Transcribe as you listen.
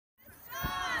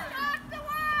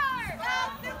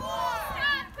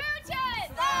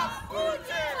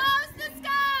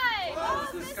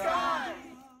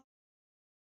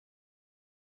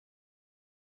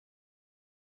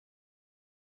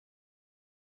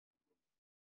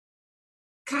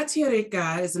Katya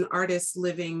Reka is an artist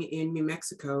living in New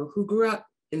Mexico who grew up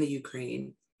in the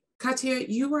Ukraine. Katya,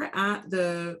 you were at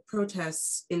the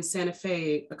protests in Santa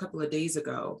Fe a couple of days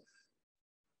ago.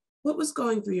 What was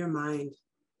going through your mind?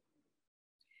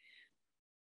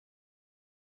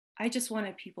 I just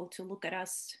wanted people to look at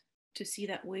us to see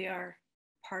that we are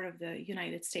part of the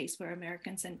United States. We're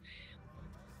Americans, and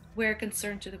we're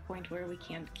concerned to the point where we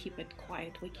can't keep it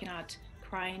quiet. We cannot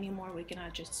cry anymore. We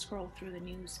cannot just scroll through the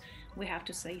news. We have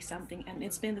to say something. And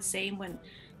it's been the same when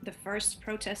the first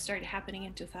protests started happening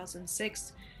in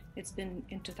 2006. It's been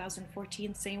in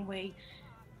 2014, same way.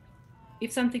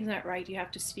 If something's not right, you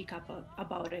have to speak up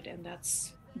about it. And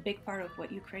that's a big part of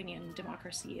what Ukrainian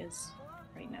democracy is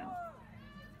right now.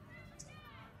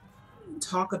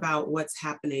 Talk about what's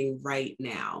happening right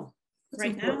now. What's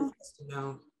right important now, for us to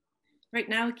know? Right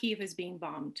now, Kyiv is being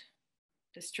bombed.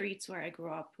 The streets where I grew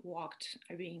up, walked,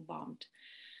 are being bombed.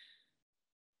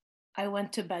 I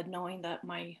went to bed knowing that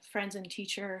my friends and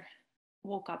teacher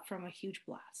woke up from a huge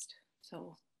blast.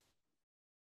 So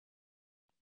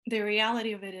the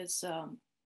reality of it is,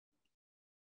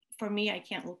 for me, I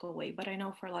can't look away, but I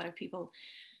know for a lot of people,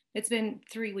 it's been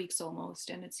 3 weeks almost,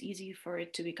 and it's easy for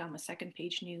it to become a second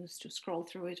page news, to scroll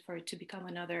through it, for it to become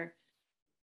another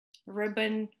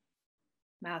ribbon,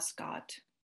 mascot,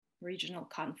 regional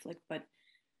conflict, but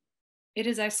it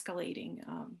is escalating.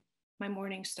 My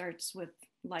morning starts with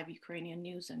live Ukrainian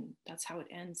news, and that's how it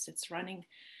ends. It's running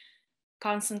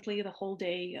constantly the whole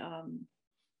day.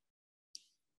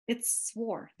 It's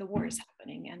war. The war is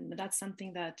happening, and that's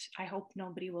something that I hope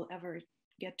nobody will ever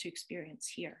get to experience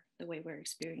here the way we're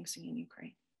experiencing in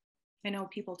Ukraine. I know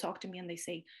people talk to me and they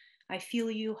say, I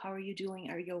feel you, how are you doing,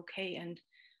 are you okay? And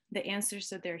the answers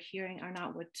that they're hearing are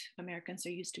not what Americans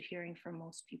are used to hearing from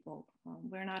most people.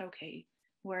 We're not okay,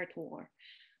 we're at war.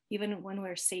 Even when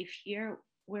we're safe here,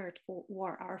 we're at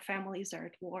war. Our families are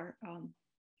at war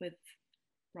with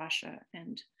Russia.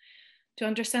 And to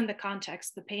understand the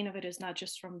context, the pain of it is not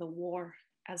just from the war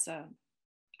as an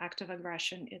act of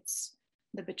aggression, it's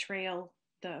the betrayal,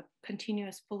 the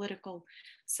continuous political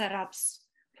setups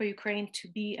for Ukraine to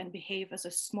be and behave as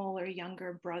a smaller,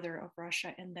 younger brother of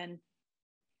Russia, and then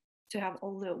to have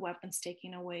all the weapons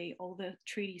taken away, all the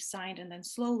treaties signed, and then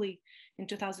slowly in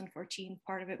 2014,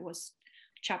 part of it was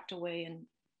chopped away and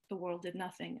the world did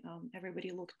nothing.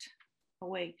 Everybody looked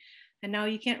away. And now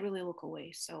you can't really look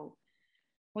away. So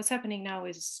what's happening now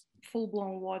is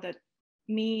full-blown war that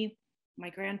me, my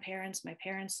grandparents, my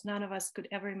parents, none of us could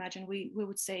ever imagine. We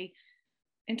would say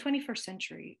in 21st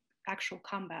century, actual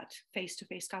combat,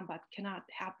 face-to-face combat cannot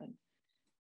happen.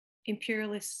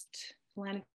 Imperialist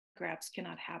land grabs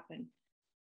cannot happen.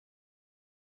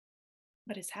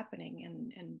 But it's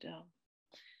happening, and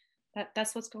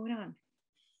that's what's going on.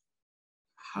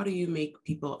 How do you make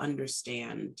people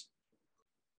understand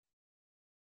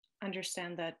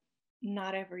Understand that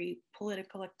not every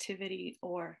political activity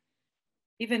or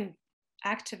even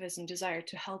activism, desire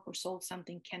to help or solve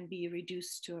something can be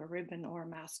reduced to a ribbon or a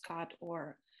mascot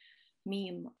or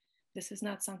meme. This is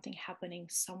not something happening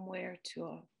somewhere to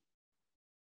a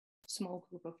small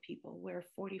group of people. We're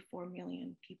 44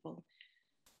 million people,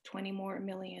 20 more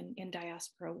million in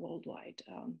diaspora worldwide.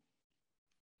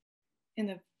 In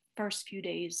the first few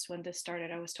days when this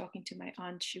started, I was talking to my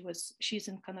aunt. She's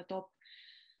in Konotop,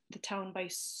 the town by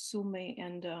Sumy,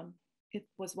 and it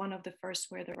was one of the first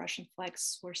where the Russian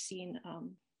flags were seen,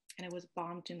 and it was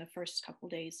bombed in the first couple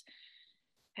days.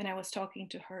 And I was talking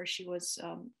to her. She was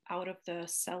out of the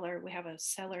cellar. We have a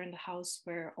cellar in the house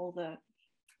where all the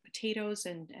potatoes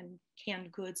and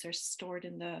canned goods are stored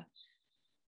in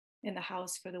the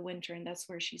house for the winter, and that's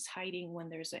where she's hiding when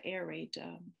there's an air raid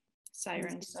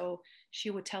siren. So she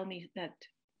would tell me that,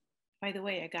 by the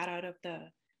way, I got out of the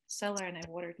cellar and I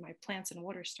watered my plants and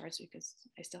water starts because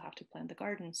I still have to plant the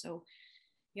garden. So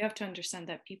you have to understand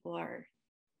that people are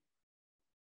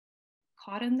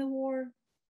caught in the war,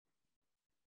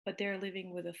 but they're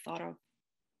living with the thought of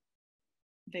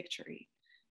victory.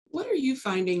 What are you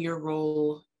finding your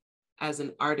role as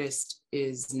an artist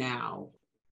is now?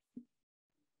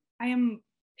 I am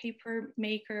paper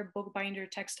maker, bookbinder,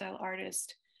 textile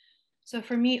artist. So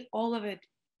for me, all of it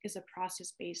is a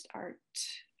process-based art.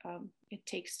 It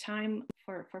takes time.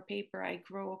 For paper, I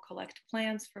grow, collect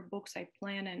plants. For books, I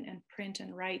plan and print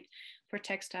and write. For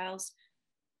textiles,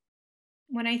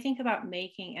 when I think about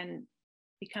making and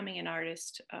becoming an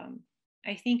artist,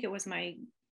 I think it was my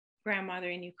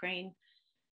grandmother in Ukraine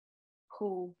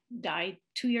who died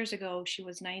 2 years ago. She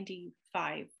was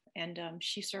 95, and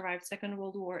she survived Second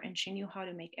World War, and she knew how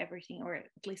to make everything, or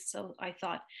at least so I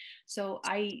thought. So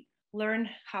I learned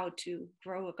how to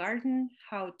grow a garden,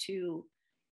 how to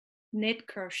knit,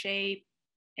 crochet,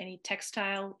 any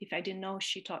textile. If I didn't know,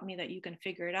 she taught me that you can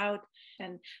figure it out.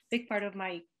 And big part of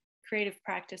my creative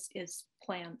practice is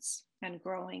plants and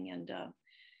growing. And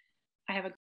I have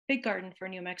a big garden for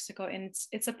New Mexico, and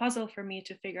it's a puzzle for me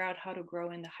to figure out how to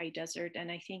grow in the high desert.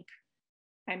 And I think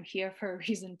I'm here for a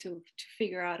reason to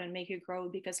figure out and make it grow,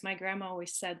 because my grandma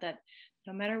always said that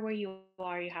no matter where you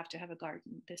are, you have to have a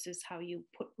garden. This is how you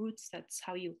put roots. That's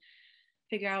how you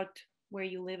figure out where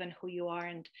you live and who you are.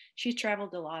 And she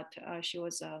traveled a lot. She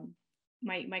was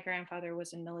my grandfather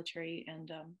was in military, and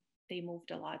they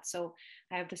moved a lot. So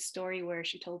I have this story where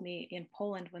she told me in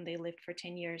Poland, when they lived for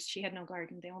 10 years, she had no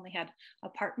garden. They only had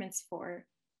apartments for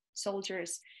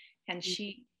soldiers, and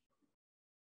she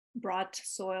brought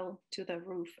soil to the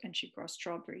roof and she grows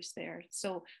strawberries there.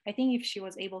 So I think if she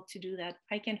was able to do that,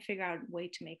 I can figure out a way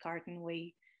to make garden,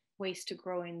 ways to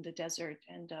grow in the desert.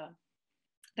 And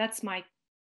that's my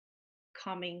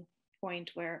coming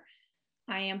point, where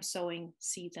I am sowing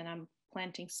seeds and I'm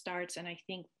planting starts. And I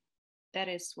think that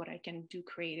is what I can do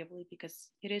creatively,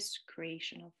 because it is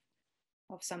creation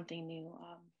of something new.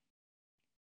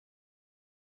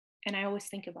 And I always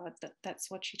think about that.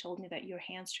 That's what she told me, that your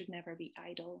hands should never be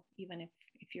idle, even if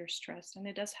you're stressed. And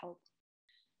it does help.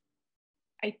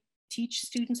 I teach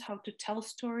students how to tell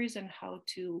stories and how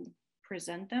to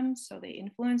present them so they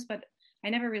influence, but I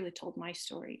never really told my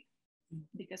story,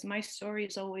 because my story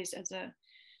is always, as a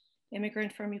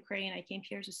immigrant from Ukraine, I came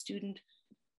here as a student.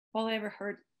 All I ever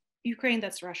heard, Ukraine,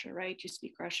 that's Russia, right? You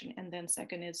speak Russian. And then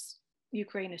second is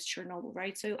Ukraine is Chernobyl,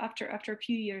 right? So after a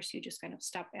few years, you just kind of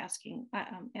stop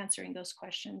answering those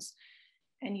questions,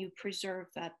 and you preserve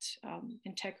that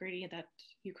integrity, that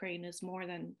Ukraine is more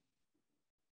than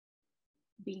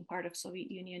being part of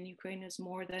Soviet Union. Ukraine is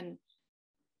more than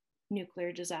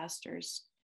nuclear disasters.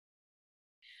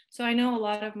 So I know a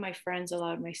lot of my friends, a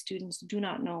lot of my students do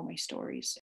not know my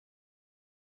stories.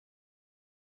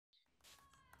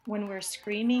 When we're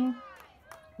screaming,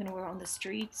 when we're on the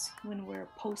streets, when we're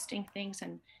posting things,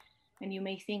 and you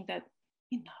may think that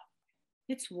enough,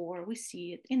 it's war, we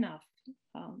see it, enough.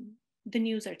 The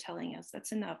news are telling us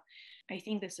that's enough. I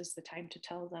think this is the time to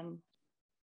tell them.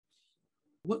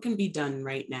 What can be done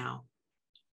right now?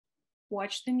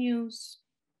 Watch the news,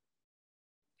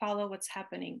 follow what's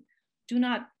happening. Do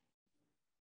not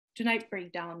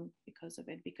break down because of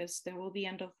it, because there will be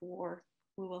end of war.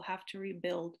 We will have to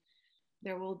rebuild.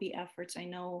 There will be efforts. I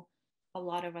know a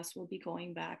lot of us will be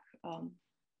going back.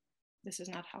 This is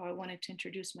not how I wanted to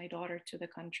introduce my daughter to the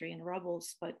country in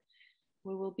Rebels, but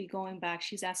we will be going back.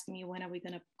 She's asking me, when are we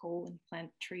going to go and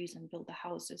plant trees and build the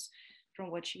houses, from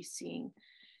what she's seeing.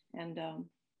 And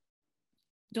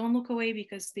don't look away,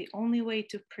 because the only way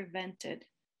to prevent it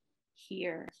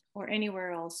here or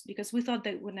anywhere else, because we thought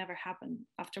that would never happen.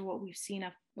 After what we've seen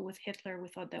with Hitler, we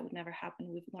thought that would never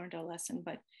happen. We've learned our lesson,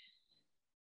 but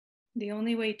the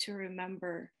only way to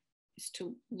remember is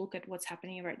to look at what's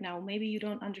happening right now. Maybe you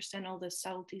don't understand all the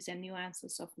subtleties and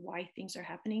nuances of why things are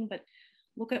happening, but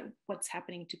look at what's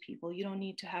happening to people. You don't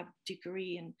need to have a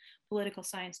degree in political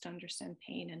science to understand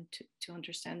pain and to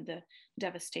understand the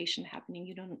devastation happening.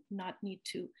 You do not need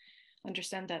to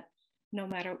understand that no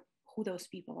matter who those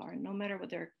people are, no matter what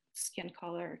their skin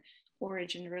color,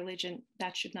 origin, religion,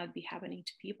 that should not be happening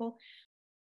to people.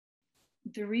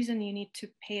 The reason you need to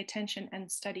pay attention and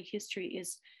study history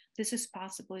is this is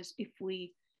possible is if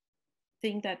we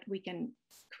think that we can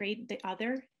create the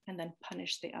other and then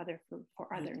punish the other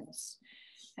for otherness.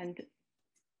 And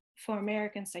for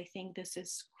Americans, I think this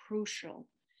is crucial.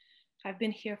 I've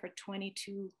been here for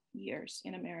 22 years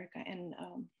in America, and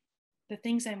the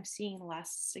things I'm seeing in the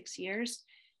last 6 years,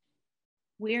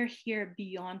 we're here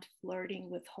beyond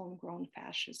flirting with homegrown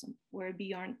fascism. We're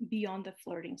beyond the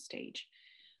flirting stage.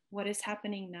 What is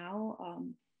happening now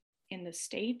in the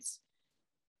States,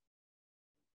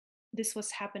 this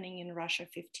was happening in Russia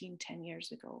 10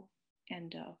 years ago.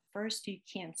 And first you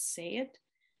can't say it,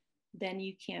 then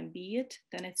you can't be it,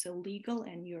 then it's illegal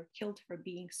and you're killed for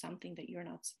being something that you're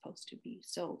not supposed to be.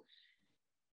 So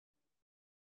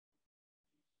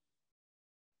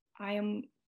I am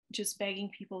just begging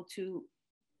people to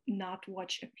not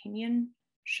watch opinion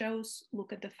shows,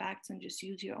 look at the facts and just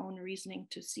use your own reasoning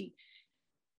to see.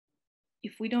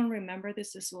 If we don't remember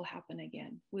this, this will happen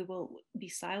again. We will be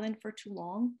silent for too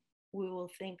long. We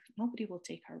will think nobody will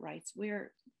take our rights. We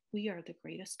are the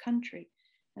greatest country.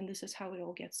 And this is how it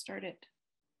all gets started.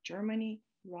 Germany,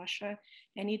 Russia,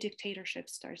 any dictatorship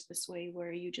starts this way,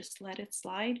 where you just let it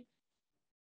slide.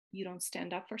 You don't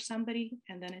stand up for somebody,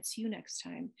 and then it's you next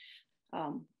time.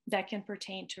 That can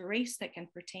pertain to race, that can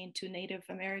pertain to Native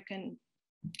American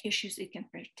issues, it can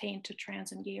pertain to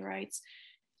trans and gay rights.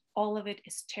 all of it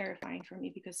is terrifying for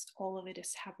me because all of it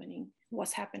is happening,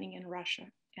 was happening in Russia,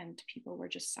 and people were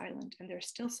just silent, and they're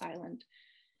still silent.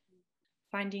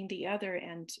 Finding the other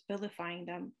and vilifying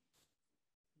them.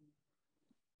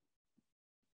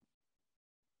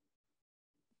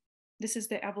 This is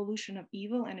the evolution of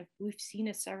evil, and if we've seen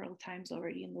it several times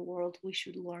already in the world, we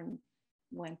should learn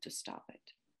when to stop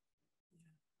it.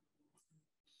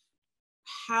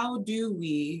 How do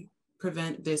we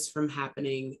prevent this from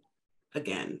happening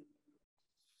again?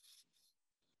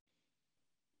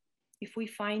 If we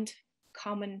find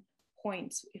common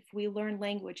points, if we learn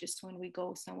languages when we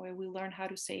go somewhere, we learn how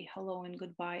to say hello and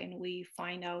goodbye, and we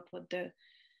find out what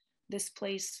this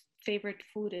place favorite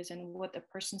food is and what the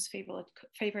person's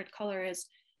favorite color is.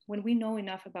 When we know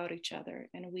enough about each other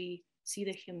and we see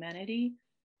the humanity,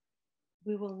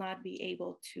 we will not be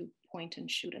able to point and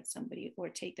shoot at somebody or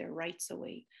take their rights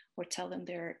away or tell them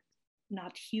they're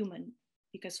not human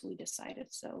because we decided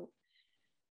so.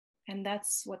 And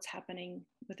that's what's happening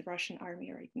with the Russian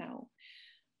army right now.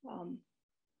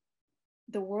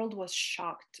 The world was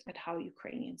shocked at how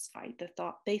Ukrainians fight.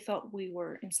 They thought we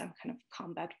were in some kind of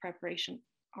combat preparation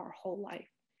our whole life.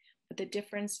 But the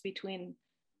difference between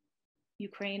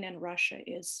Ukraine and Russia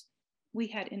is we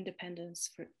had independence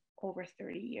for over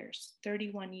 30 years.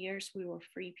 31 years, we were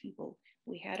free people.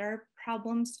 We had our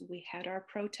problems, we had our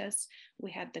protests,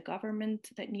 we had the government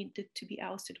that needed to be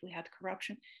ousted, we had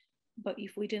corruption. But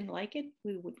if we didn't like it,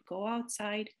 we would go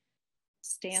outside,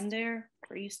 stand there,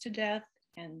 freeze to death,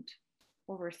 and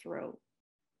overthrow.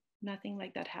 Nothing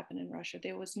like that happened in Russia.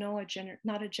 There was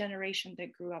not a generation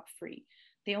that grew up free.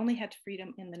 They only had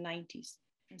freedom in the 90s.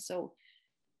 And so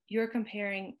you're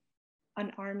comparing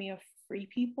an army of free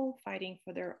people fighting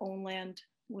for their own land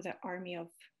with an army of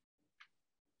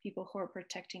people who are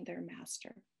protecting their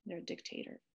master, their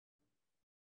dictator.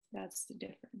 That's the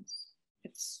difference.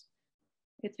 It's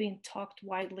being talked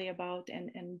widely about,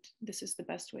 and this is the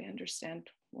best way to understand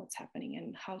what's happening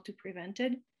and how to prevent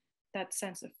it. That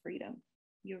sense of freedom.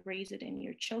 You raise it in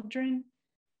your children,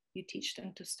 you teach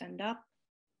them to stand up,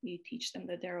 you teach them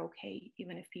that they're okay,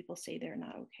 even if people say they're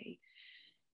not okay,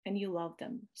 and you love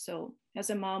them. So as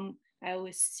a mom, I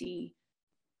always see,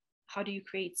 how do you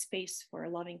create space for a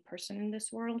loving person in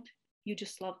this world? You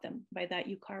just love them. By that,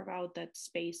 you carve out that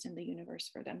space in the universe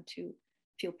for them to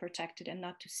feel protected and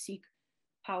not to seek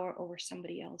power over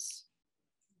somebody else,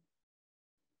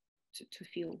 to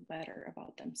feel better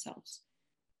about themselves.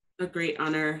 A great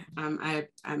honor.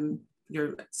 I'm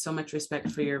your so much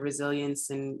respect for your resilience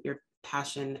and your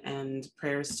passion, and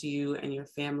prayers to you and your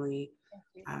family.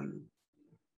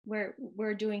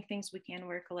 We're doing things we can.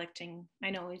 We're collecting. I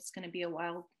know it's going to be a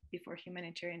while before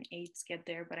humanitarian aids get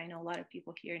there, but I know a lot of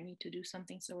people here need to do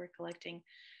something. So we're collecting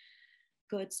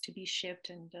goods to be shipped,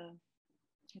 and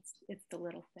it's the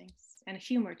little things, and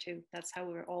humor too. That's how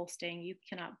we're all staying. You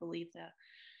cannot believe the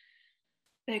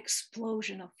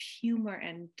explosion of humor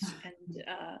and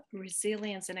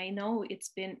resilience. And I know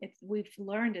we've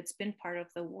learned it's been part of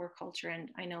the war culture. And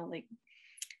I know, like,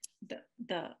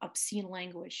 the obscene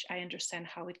language, I understand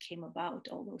how it came about.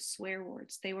 All those swear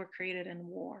words, they were created in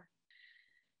war.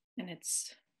 And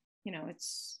it's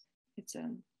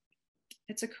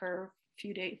a curve.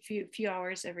 Few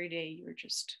hours every day, you're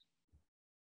just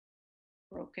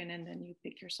broken, and then you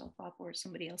pick yourself up, or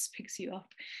somebody else picks you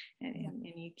up, and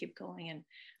you keep going. And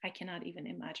I cannot even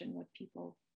imagine what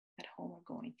people at home are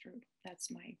going through. That's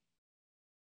my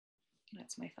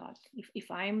thought.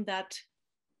 If I'm that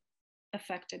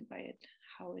affected by it,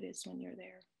 how it is when you're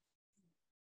there.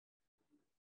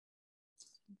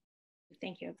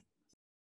 Thank you.